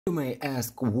You may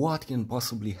ask what can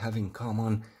possibly have in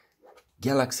common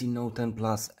Galaxy Note 10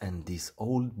 Plus and this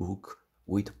old book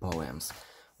with poems.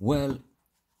 Well,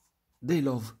 they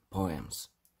love poems.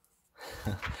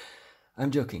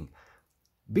 I'm joking.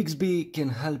 Bixby can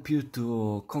help you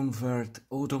to convert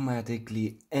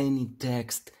automatically any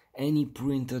text, any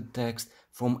printed text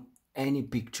from any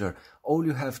picture. All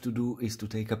you have to do is to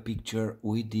take a picture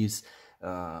with this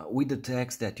with the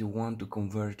text that you want to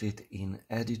convert it in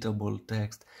editable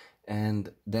text,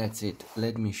 and that's it.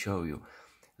 Let me show you.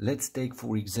 Let's take,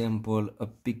 for example, a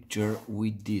picture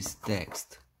with this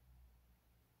text.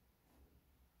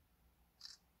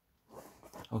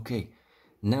 Okay,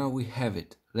 now we have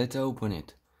it. Let's open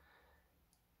it.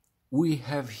 We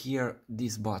have here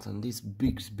this button, this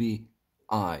Bixby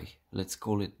eye. Let's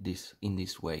call it this in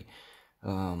this way.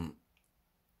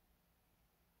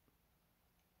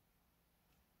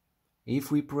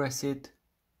 If we press it,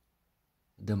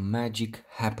 the magic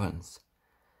happens,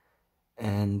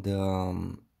 and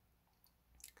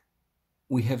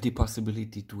we have the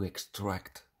possibility to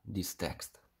extract this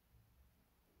text.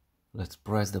 Let's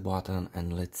press the button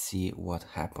and let's see what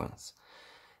happens.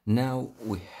 Now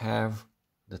we have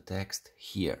the text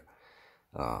here.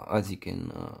 As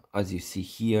you see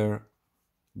here,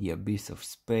 the abyss of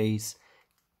space,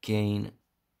 Cain,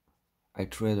 I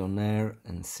tread on air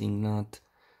and sing not.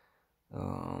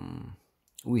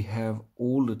 We have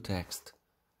all the text,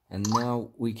 and now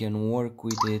we can work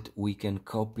with it. We can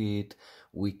copy it,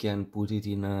 we can put it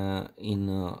in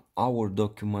our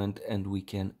document, and we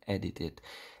can edit it.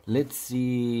 Let's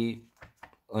see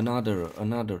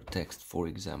another text, for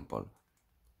example.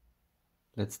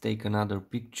 Let's take another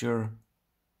picture.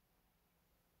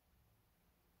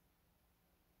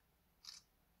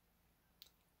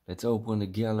 Let's open the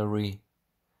gallery.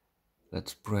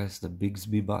 Let's press the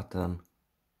Bixby button,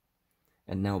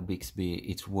 and now Bixby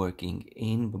is working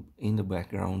in the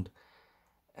background.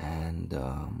 And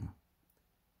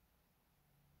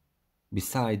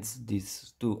besides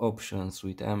these two options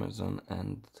with Amazon,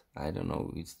 and I don't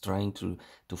know, it's trying to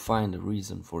find a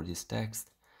reason for this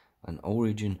text, an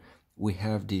origin, we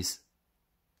have this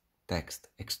text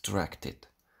extracted,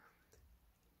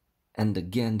 and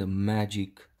again the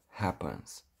magic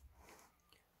happens.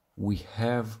 We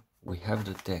have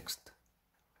the text.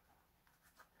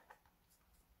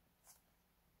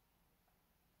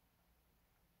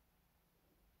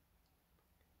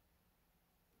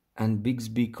 And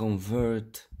Bixby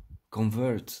converts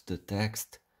the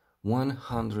text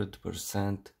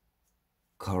 100%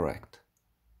 correct.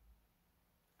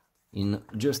 In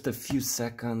just a few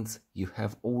seconds you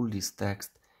have all this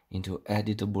text into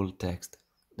editable text.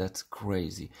 That's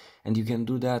crazy. And you can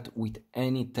do that with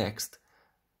any text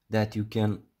that you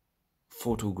can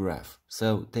photograph.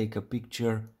 So take a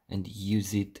picture and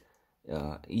use it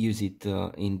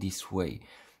in this way.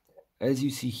 As you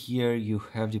see here, you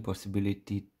have the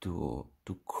possibility to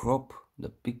crop the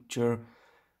picture,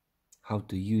 how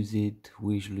to use it,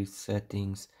 wish list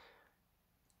settings,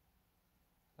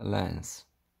 lens,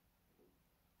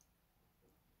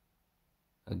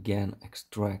 again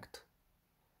extract,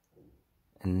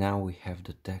 and now we have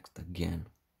the text again.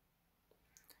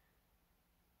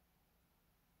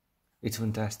 It's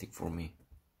fantastic for me.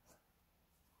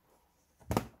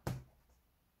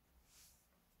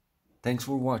 Thanks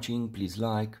for watching. Please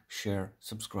like, share,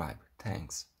 subscribe.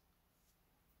 Thanks.